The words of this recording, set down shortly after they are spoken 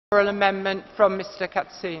oral amendment from Mr.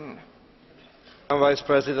 Kacin. Vice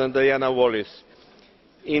President Diana Wallis.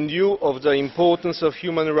 In view of the importance of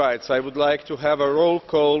human rights, I would like to have a roll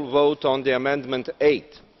call vote on the Amendment 8.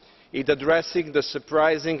 It addressing the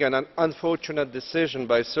surprising and unfortunate decision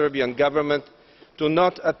by the Serbian government to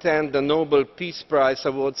not attend the Nobel Peace Prize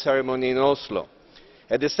award ceremony in Oslo.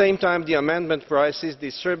 At the same time, the amendment praises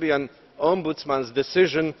the Serbian Ombudsman's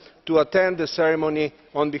decision to attend the ceremony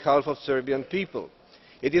on behalf of the Serbian people.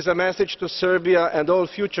 It is a message to Serbia and all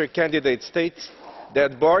future candidate states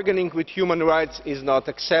that bargaining with human rights is not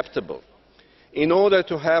acceptable. In order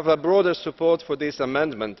to have a broader support for this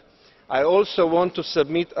amendment, I also want to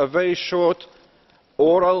submit a very short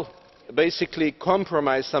oral, basically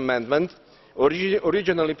compromise amendment,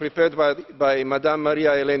 originally prepared by Madame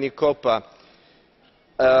Maria Eleni Koppa.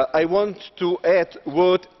 I want to add the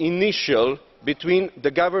word initial between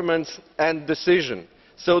the government's and decision.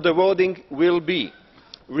 So the wording will be: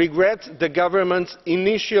 regret the government's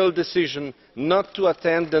initial decision not to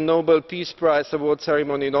attend the Nobel Peace Prize award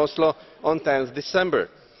ceremony in Oslo on 10 December.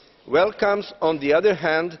 Welcomes, on the other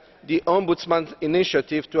hand, the Ombudsman's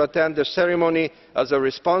initiative to attend the ceremony as a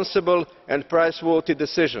responsible and prize-worthy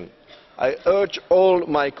decision. I urge all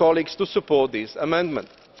my colleagues to support this amendment.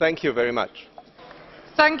 Thank you very much.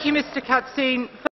 Thank you, Mr. Kacin.